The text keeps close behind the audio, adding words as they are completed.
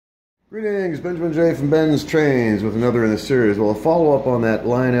Greetings, Benjamin J from BENZTRAINZ with another in the series. Well, a follow-up on that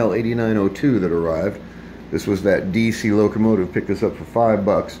Lionel 8902 that arrived. This was that DC locomotive. Picked this up for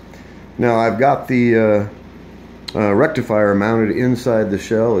 $5. Now, I've got the rectifier mounted inside the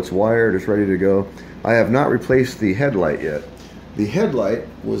shell. It's wired, it's ready to go. I have not replaced the headlight yet. The headlight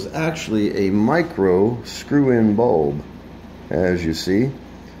was actually a micro screw-in bulb, as you see.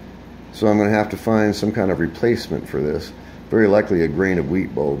 So I'm going to have to find some kind of replacement for this. Very likely a grain of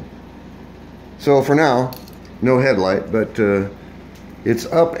wheat bulb. So for now, no headlight, but it's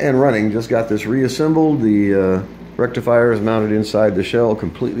up and running. Just got this reassembled. The rectifier is mounted inside the shell,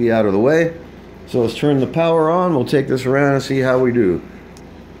 completely out of the way. So let's turn the power on. We'll take this around and see how we do.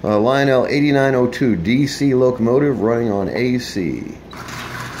 Lionel 8902 DC locomotive running on AC.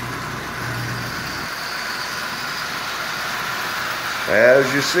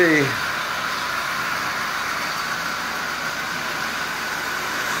 As you see,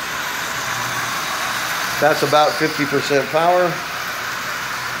 that's about 50% power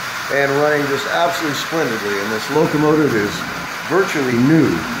and running just absolutely splendidly. And this locomotive is virtually new.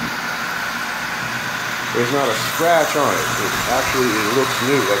 There's not a scratch on it. It looks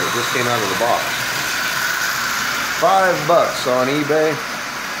new, like it just came out of the box. $5 on eBay,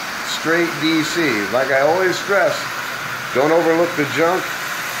 straight DC. Like I always stress, don't overlook the junk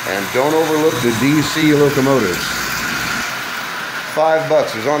and don't overlook the DC locomotives. $5.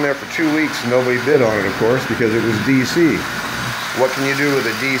 It was on there for 2 weeks. Nobody bid on it, of course, because it was DC. What can you do with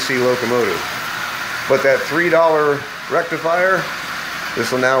a DC locomotive? But that $3 rectifier, this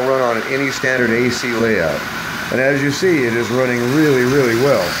will now run on any standard AC layout. And as you see, it is running really, really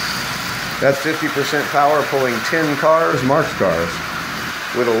well. That's 50% power pulling 10 cars, marked cars,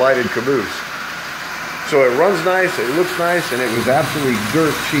 with a lighted caboose. So it runs nice, it looks nice, and it was absolutely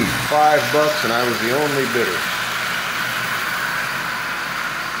dirt cheap. $5, and I was the only bidder.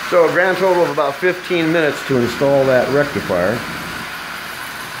 So a grand total of about 15 minutes to install that rectifier.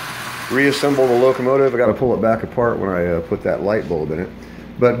 Reassemble the locomotive. I got to pull it back apart when I put that light bulb in it.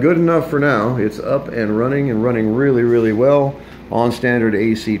 But good enough for now. It's up and running really, really well on standard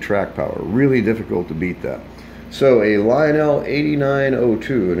AC track power. Really difficult to beat that. So a Lionel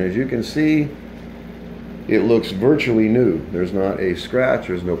 8902, and as you can see, it looks virtually new. There's not a scratch,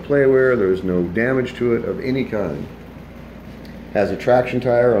 there's no play wear, there's no damage to it of any kind. Has a traction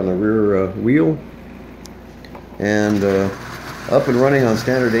tire on the rear wheel, and up and running on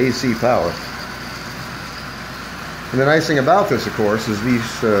standard AC power. And the nice thing about this, of course, is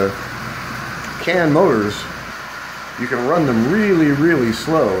these can motors, you can run them really, really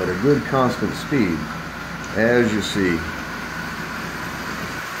slow at a good constant speed, as you see.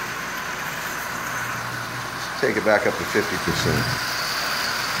 Let's take it back up to 50%.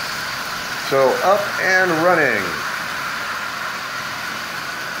 So up and running.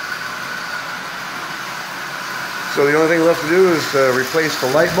 So the only thing left to do is replace the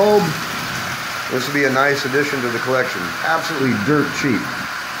light bulb. This will be a nice addition to the collection. Absolutely dirt cheap.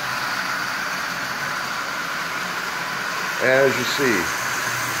 As you see.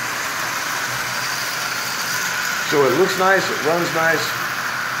 So it looks nice, it runs nice,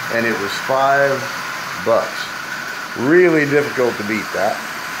 and it was $5. Really difficult to beat that.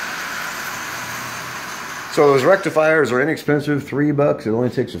 So those rectifiers are inexpensive, $3. It only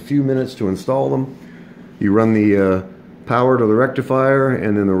takes a few minutes to install them. You run the power to the rectifier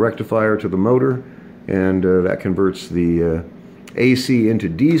and then the rectifier to the motor, and that converts the AC into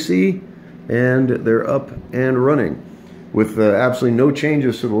DC, and they're up and running with absolutely no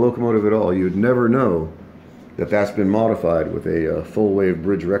changes to the locomotive at all. You'd never know that that's been modified with a full wave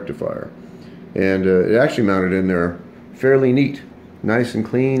bridge rectifier. And it actually mounted in there fairly neat, nice and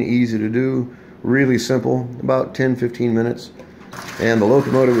clean, easy to do, really simple, about 10-15 minutes. And the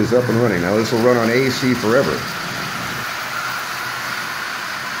locomotive is up and running. Now this will run on AC forever.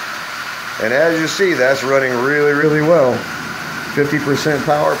 And as you see, that's running really, really well. 50%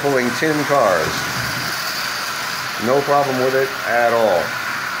 power pulling 10 cars. No problem with it at all.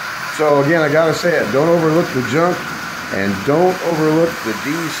 So again, I gotta say it, don't overlook the junk and don't overlook the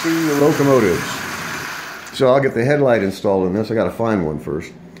DC locomotives. So I'll get the headlight installed in this. I gotta find one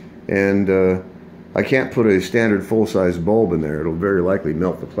first. And I can't put a standard full-size bulb in there. It'll very likely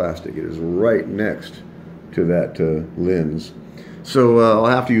melt the plastic. It is right next to that lens. So I'll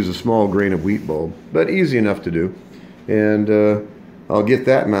have to use a small grain of wheat bulb, but easy enough to do. And I'll get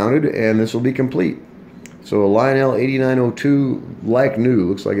that mounted, and this will be complete. So a Lionel 8902, like new,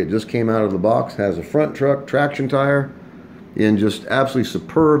 looks like it just came out of the box. Has a front truck traction tire in just absolutely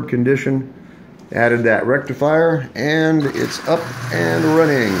superb condition. Added that rectifier, and it's up and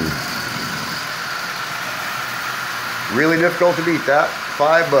running. Really difficult to beat that.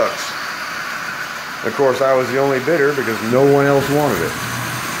 $5. Of course, I was the only bidder because no one else wanted it.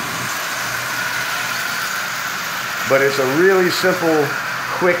 But it's a really simple,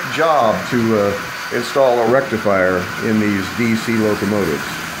 quick job to install a rectifier in these DC locomotives.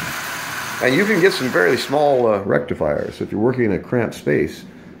 And you can get some very small rectifiers. If you're working in a cramped space,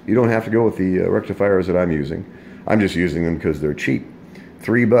 you don't have to go with the rectifiers that I'm using. I'm just using them because they're cheap.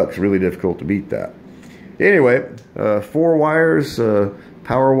 $3, really difficult to beat that. Anyway, 4 wires.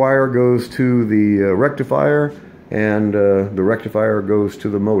 Power wire goes to the rectifier, and the rectifier goes to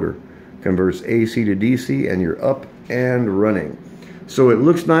the motor. Converts AC to DC, and you're up and running. So it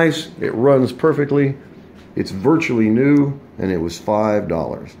looks nice, it runs perfectly, it's virtually new, and it was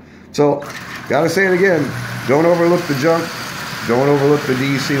 $5. So, gotta say it again, don't overlook the junk, don't overlook the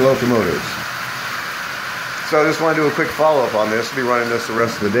DC locomotives. So I just want to do a quick follow-up on this. I'll be running this the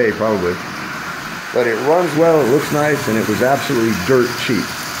rest of the day, probably. But it runs well, it looks nice, and it was absolutely dirt cheap.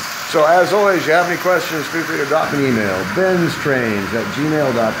 So as always, you have any questions, feel free to drop an email,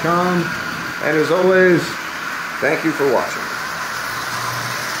 BENZTRAINZ@gmail.com. And as always, thank you for watching.